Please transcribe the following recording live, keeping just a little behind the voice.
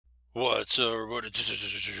What's up, everybody?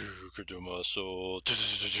 Crypto Muscle.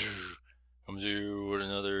 Coming to you with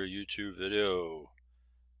another YouTube video.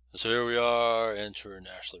 And so here we are,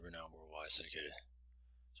 internationally renowned, worldwide syndicated.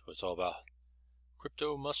 That's what it's all about.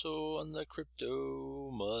 Crypto Muscle on the Crypto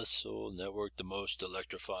Muscle Network, the most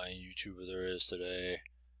electrifying YouTuber there is today.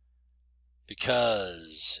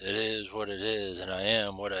 Because it is what it is, and I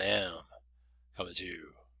am what I am. Coming to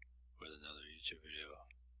you with another YouTube video.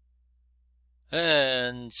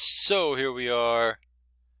 And so here we are,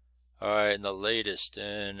 alright, in the latest,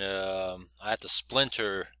 and I have to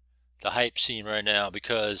splinter the hype scene right now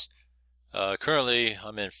because currently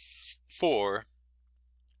I'm in 4,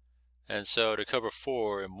 and so to cover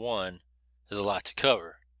 4 in 1 is a lot to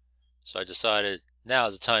cover. So I decided now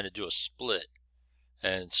is the time to do a split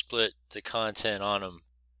and split the content on them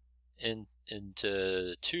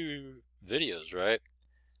into 2 videos, right?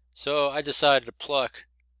 So I decided to pluck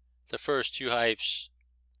the first 2 hypes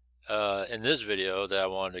in this video that I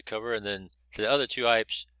wanted to cover, and then the other 2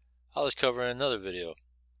 hypes I'll just cover in another video.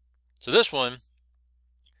 So this one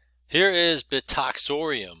here is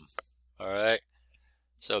Bitoxorium. Alright,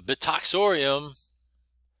 so Bitoxorium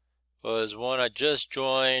was one I just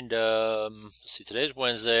joined. Let's see, today's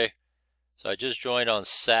Wednesday, so I just joined on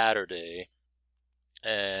Saturday,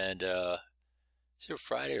 and it's either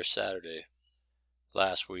Friday or Saturday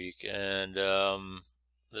last week, and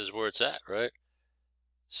this is where it's at, right?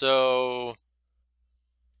 So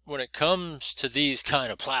when it comes to these kind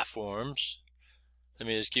of platforms, let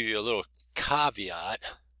me just give you a little caveat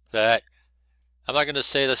that I'm not going to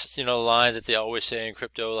say this, lines that they always say in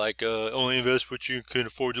crypto, like only invest what you can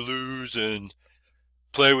afford to lose and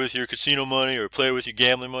play with your casino money or play with your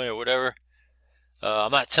gambling money or whatever.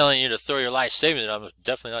 I'm not telling you to throw your life savings in. I'm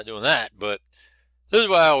definitely not doing that, but this is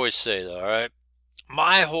what I always say, though, all right?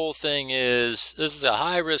 My whole thing is, this is a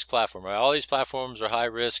high-risk platform, right? All these platforms are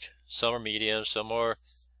high-risk. Some are medium, some are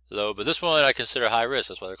low. But this one I consider high-risk.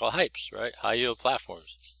 That's why they're called hypes, right? High-yield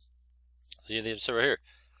platforms. So you can see right here.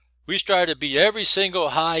 We strive to beat every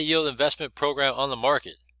single high-yield investment program on the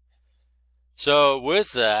market. So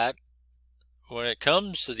with that, when it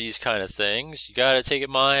comes to these kind of things, you got to take in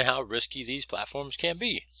mind how risky these platforms can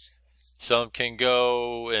be. Some can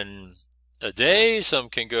go in a day, some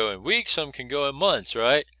can go in weeks, some can go in months,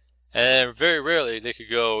 right? And very rarely they could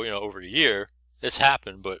go, over a year. It's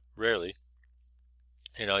happened, but rarely.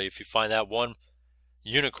 If you find that one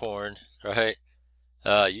unicorn, right,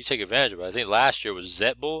 you take advantage of it. I think last year was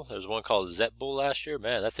Zetbull. There was one called Zetbull last year.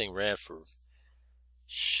 Man, that thing ran for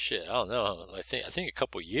shit, I don't know. I think a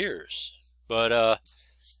couple years. But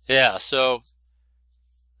yeah. So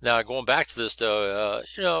now going back to this though,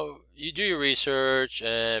 you do your research,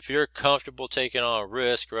 and if you're comfortable taking on a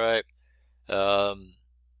risk, right?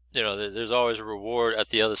 There's always a reward at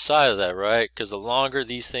the other side of that, right? Because the longer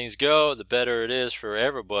these things go, the better it is for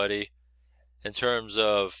everybody in terms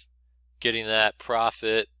of getting that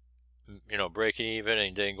profit, breaking even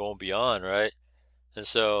and then going beyond, right? And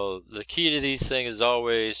so the key to these things is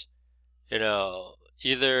always,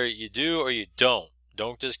 either you do or you don't.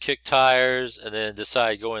 Don't just kick tires and then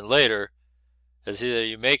decide going later. It's either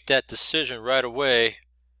you make that decision right away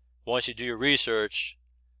once you do your research.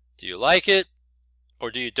 Do you like it or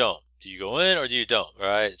do you don't? Do you go in or do you don't?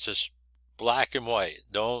 Right? It's just black and white.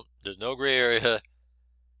 There's no gray area.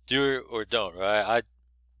 Do it or don't, right? I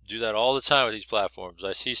do that all the time with these platforms.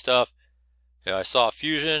 I see stuff. I saw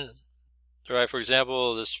Fusion, right? For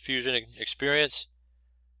example, this Fusion experience.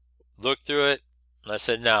 Looked through it and I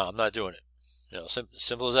said, no, I'm not doing it.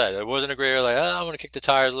 Simple as that. It wasn't a gray area like, I'm going to kick the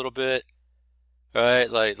tires a little bit.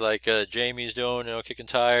 Right, like Jamie's doing, kicking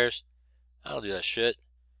tires. I don't do that shit.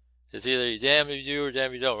 It's either you damn if you do or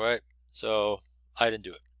damn you don't, right? So I didn't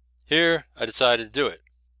do it. Here, I decided to do it.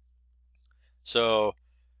 So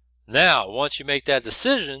now, once you make that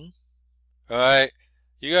decision, all right,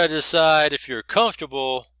 you gotta decide if you're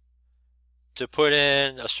comfortable to put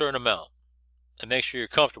in a certain amount, and make sure you're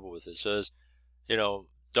comfortable with it. So,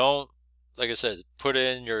 don't, like I said, put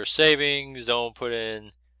in your savings. Don't put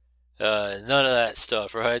in none of that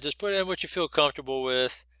stuff, right? Just put in what you feel comfortable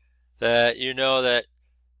with, that that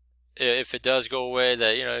if it does go away,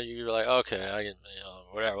 that you're like, okay, I can,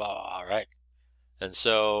 whatever, blah, blah, blah, right? And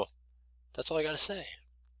so that's all I gotta say.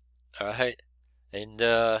 All right. And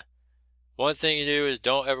one thing you do is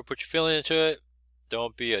don't ever put your feeling into it.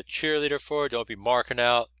 Don't be a cheerleader for it. Don't be marking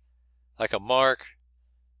out like a mark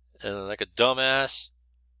and like a dumbass.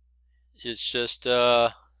 It's just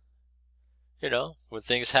when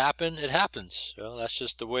things happen, it happens. That's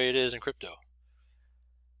just the way it is in crypto.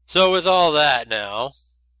 So with all that now,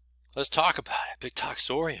 let's talk about it.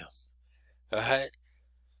 Bitoxorium. Alright?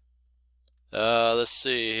 Let's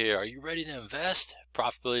see here. Are you ready to invest?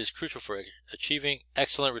 Profitability is crucial for achieving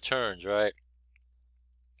excellent returns, right?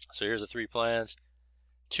 So here's the 3 plans.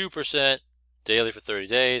 2% daily for 30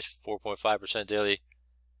 days, 4.5% daily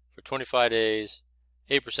for 25 days,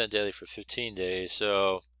 8% daily for 15 days.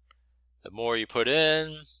 So the more you put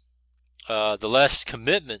in, the less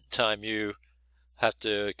commitment time you have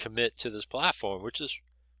to commit to this platform, which is,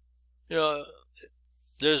 you know,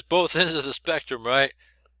 there's both ends of the spectrum, right?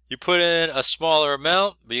 You put in a smaller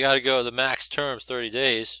amount, but you got to go the max terms 30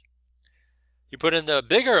 days. You put in the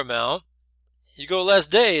bigger amount, you go less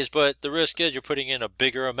days, but the risk is you're putting in a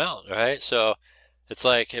bigger amount, right? So it's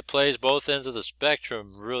like it plays both ends of the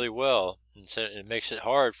spectrum really well, and so it makes it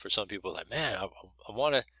hard for some people. Like, man, I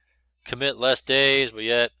want to commit less days, but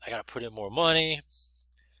yet I got to put in more money.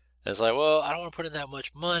 And it's like, well, I don't want to put in that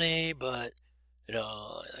much money, but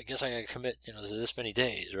I guess I got to commit, to this many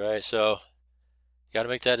days, right? So you got to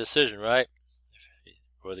make that decision, right?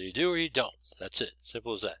 Whether you do or you don't. That's it.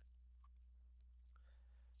 Simple as that.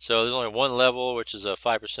 So there's only one level, which is a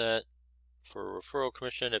 5% for referral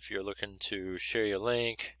commission if you're looking to share your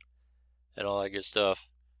link and all that good stuff.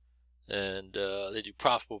 And they do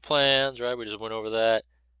profitable plans, right? We just went over that.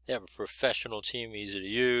 They have a professional team, easy to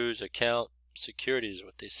use. Account security is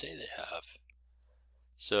what they say they have.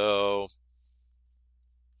 So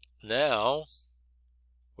now,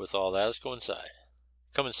 with all that, let's go inside.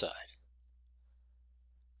 Come inside.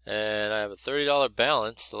 And I have a $30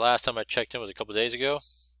 balance. The last time I checked in was a couple days ago.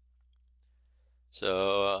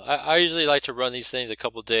 So I usually like to run these things a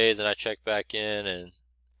couple days, and I check back in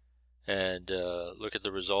and look at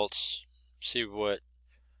the results, see what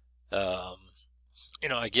I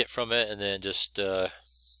get from it, and then just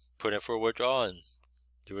put in for a withdrawal and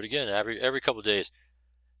do it again every couple days.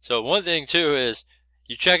 So one thing too is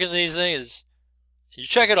you checking these things. You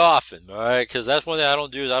check it often, all right? Because that's one thing I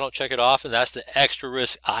don't do is I don't check it often. That's the extra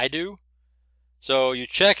risk I do. So you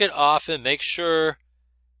check it often. Make sure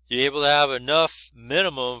you're able to have enough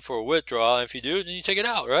minimum for a withdrawal. And if you do, then you take it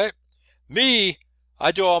out, right? Me,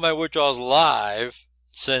 I do all my withdrawals live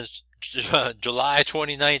since July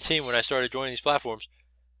 2019 when I started joining these platforms,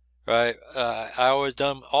 right? I always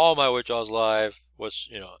done all my withdrawals live.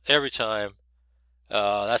 Every time.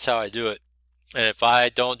 That's how I do it. And if I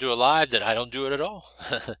don't do it live, then I don't do it at all.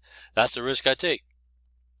 That's the risk I take.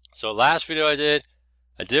 So last video I did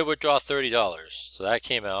withdraw $30. So that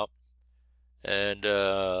came out. And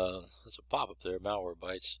there's a pop-up there, malware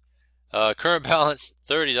bites. Current balance,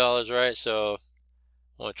 $30, right? So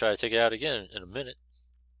I'm going to try to take it out again in a minute.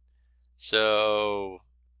 So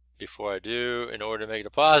before I do, in order to make a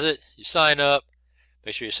deposit, you sign up.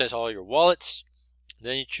 Make sure you set all your wallets.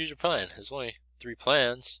 Then you choose your plan. There's only 3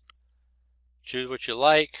 plans. Choose what you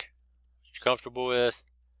like, what you're comfortable with.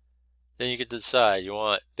 Then you get to decide. You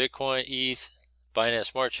want Bitcoin, ETH,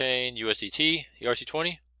 Binance Smart Chain, USDT,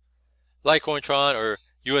 ERC20, Litecoin, Tron, or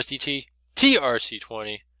USDT,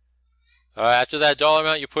 TRC20. Alright, after that dollar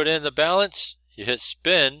amount you put in the balance, you hit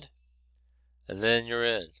spend, and then you're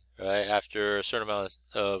in. Right, after a certain amount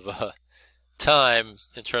of time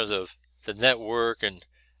in terms of the network and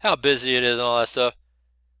how busy it is and all that stuff.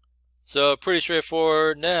 So pretty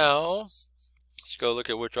straightforward. Now let's go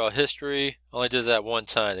look at withdrawal history. Only did that one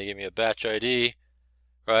time. They gave me a batch ID.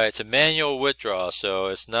 Right, it's a manual withdrawal, so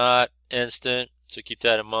it's not instant. So keep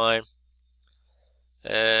that in mind.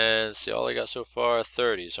 And see, all I got so far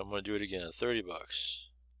 30. So I'm going to do it again. $30.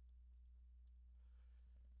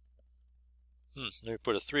 Let me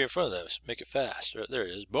put a 3 in front of that. Make it fast. Right there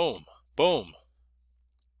it is. Boom, boom.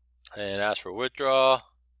 And ask for withdrawal.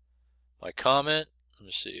 My comment. Let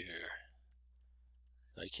me see here.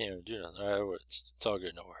 I can't even do nothing. Alright, it's all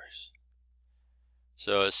good, no worries.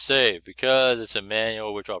 So it's saved because it's a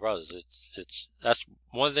manual withdrawal process. That's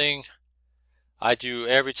one thing I do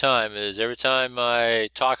every time I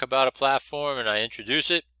talk about a platform and I introduce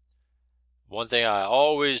it. One thing I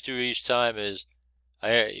always do each time is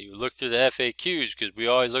you look through the FAQs, because we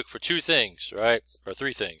always look for 2 things, right? Or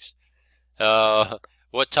 3 things.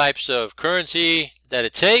 What types of currency that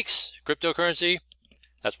it takes, cryptocurrency,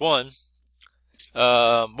 that's one.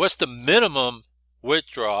 What's the minimum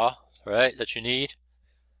withdrawal, right, that you need?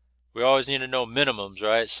 We always need to know minimums,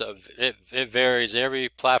 right? So it varies. Every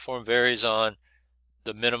platform varies on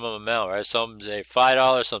the minimum amount, right? Some say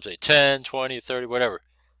 $5, some say 10, 20, 30, whatever.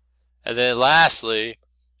 And then lastly,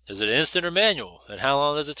 is it instant or manual? And how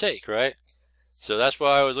long does it take, right? So that's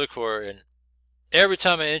what I always look for. And every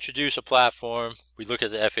time I introduce a platform, we look at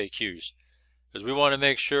the FAQs. Because we want to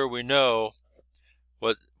make sure we know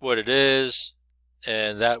what it is.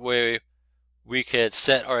 And that way we can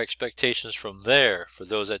set our expectations from there for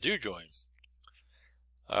those that do join.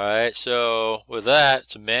 Alright, so with that,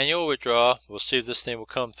 it's a manual withdrawal. We'll see if this thing will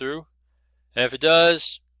come through. And if it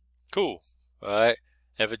does, cool. Alright.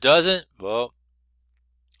 If it doesn't, well,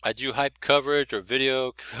 I do hype coverage or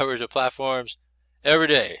video coverage of platforms every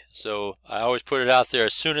day. So I always put it out there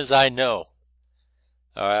as soon as I know.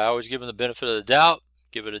 Alright, I always give them the benefit of the doubt.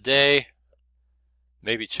 Give it a day,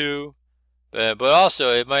 maybe two. But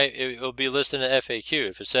also, it'll be listed in the FAQ.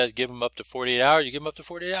 If it says give them up to 48 hours, you give them up to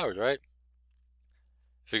 48 hours, right?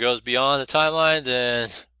 If it goes beyond the timeline, then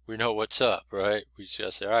we know what's up, right? We just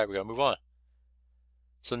gotta say, all right, we gotta move on.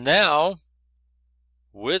 So now,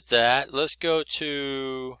 with that, let's go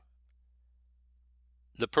to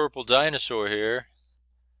the purple dinosaur here,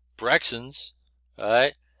 Brexons, all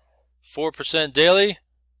right? 4% daily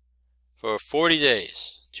for 40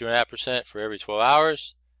 days, 2.5% for every 12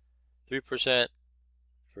 hours, 3%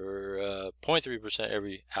 for 0.3%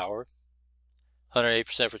 every hour,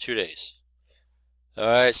 108% for 2 days.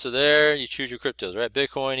 Alright, so there you choose your cryptos, right?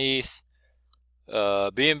 Bitcoin, ETH,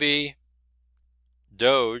 BNB,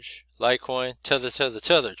 Doge, Litecoin,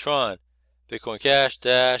 Tether, Tron, Bitcoin Cash,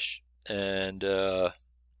 Dash, and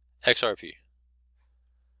XRP.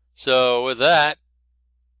 So with that,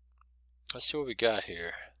 let's see what we got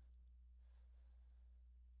here.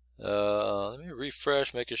 Let me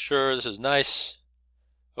refresh, making sure this is nice.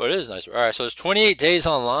 Oh, it is nice. Alright, so it's 28 days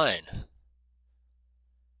online.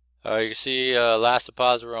 You can see last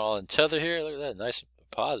deposit we're all in Tether here. Look at that, nice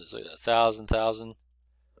deposits. Look at that, 1,000.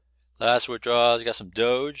 Last withdrawals, you got some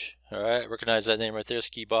Doge. Alright, recognize that name right there,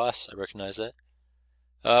 Ski Boss. I recognize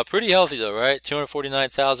that. Pretty healthy though, right?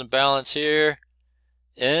 249,000 balance here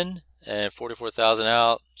in and 44,000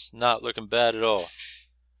 out. It's not looking bad at all.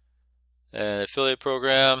 And affiliate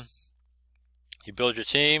program, you build your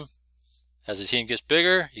team. As the team gets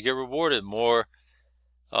bigger, you get rewarded more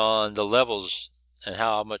on the levels and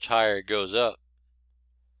how much higher it goes up.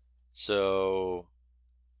 So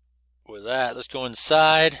with that, let's go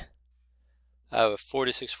inside. I have a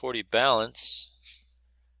 4640 balance.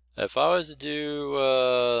 If I was to do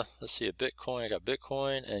let's see, a Bitcoin, I got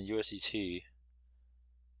Bitcoin and USDT.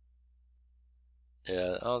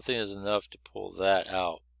 Yeah, I don't think there's enough to pull that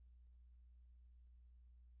out.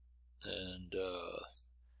 And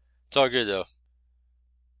it's all good though.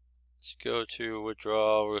 Let's go to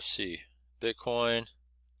withdrawal. We'll see. Bitcoin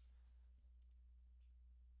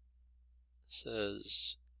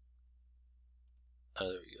says, there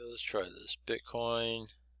we go. Let's try this. Bitcoin,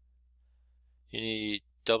 you need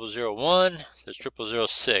 001. There's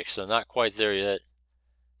 0006, so not quite there yet.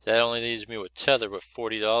 That only leaves me with Tether with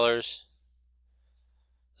 $40.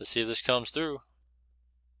 Let's see if this comes through.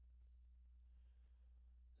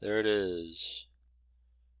 There it is.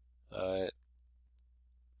 Alright.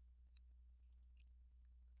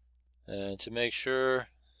 And to make sure,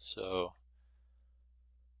 so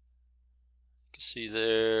you can see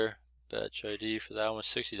there, batch ID for that one,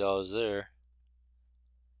 $60 there.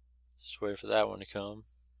 Just waiting for that one to come.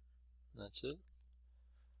 That's it.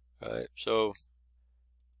 Alright, so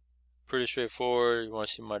pretty straightforward. You want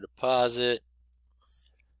to see my deposit.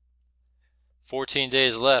 14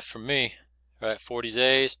 days left for me. Alright, 40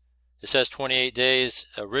 days. It says 28 days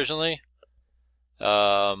originally.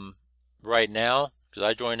 Right now, because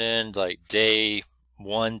I joined in like day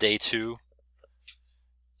 1, day 2.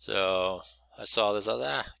 So I saw this, I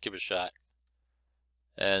was give it a shot.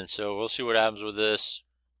 And so we'll see what happens with this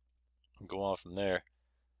and go on from there.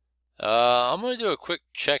 I'm going to do a quick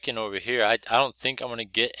check-in over here. I don't think I'm going to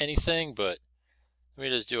get anything, but let me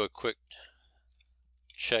just do a quick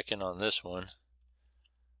check-in on this one.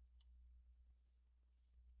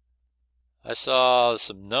 I saw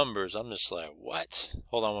some numbers. I'm just like, what?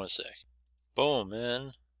 Hold on one sec. Boom,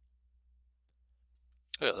 man.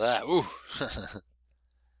 Look at that. Ooh.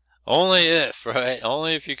 Only if, right?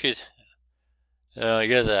 Only if you could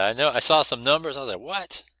get that. I know I saw some numbers. I was like,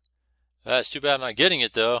 what? That's too bad I'm not getting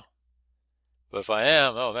it, though. But if I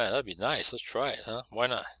am, oh, man, that'd be nice. Let's try it, huh? Why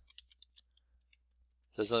not?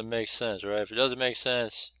 Doesn't make sense, right? If it doesn't make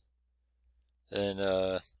sense, then,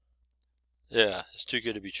 yeah, it's too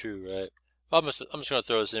good to be true, right? I'm just going to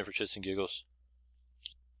throw this in for shits and giggles.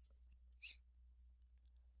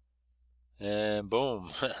 And boom.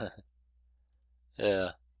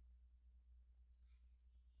 Yeah.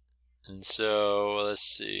 And so, let's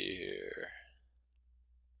see here.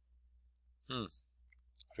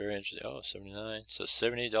 Very interesting. Oh, 79. So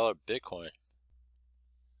 $78 Bitcoin.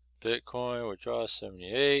 Bitcoin withdraw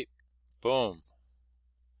 78. Boom.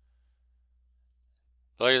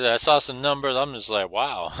 Like I said, I saw some numbers. I'm just like,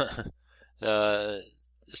 wow.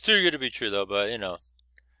 It's too good to be true, though, but, you know,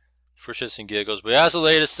 for shits and giggles. But that's the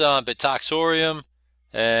latest on Bitoxorium.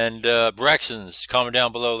 And Brexons, comment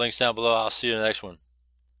down below, links down below. I'll see you in the next one.